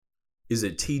Is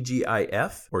it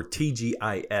TGIF or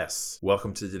TGIS?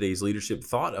 Welcome to today's Leadership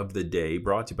Thought of the Day,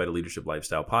 brought to you by the Leadership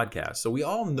Lifestyle Podcast. So we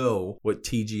all know what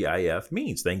TGIF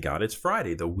means. Thank God it's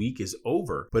Friday. The week is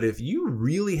over. But if you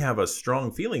really have a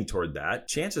strong feeling toward that,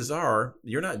 chances are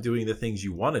you're not doing the things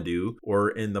you want to do or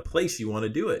in the place you want to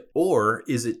do it. Or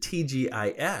is it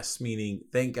TGIS, meaning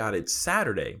thank God it's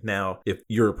Saturday? Now, if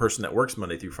you're a person that works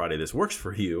Monday through Friday, this works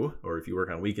for you. Or if you work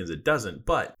on weekends, it doesn't.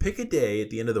 But pick a day at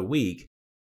the end of the week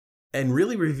and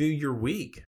really review your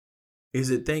week. Is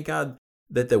it thank God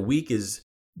that the week is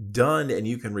done and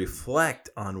you can reflect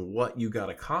on what you got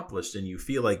accomplished and you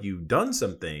feel like you've done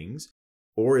some things?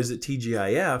 Or is it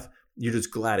TGIF? You're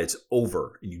just glad it's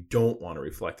over and you don't want to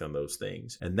reflect on those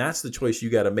things. And that's the choice you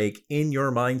got to make in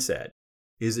your mindset.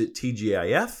 Is it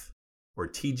TGIF or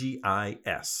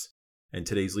TGIS? And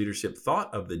today's leadership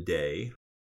thought of the day,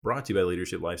 brought to you by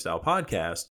Leadership Lifestyle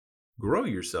Podcast, grow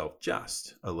yourself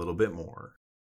just a little bit more.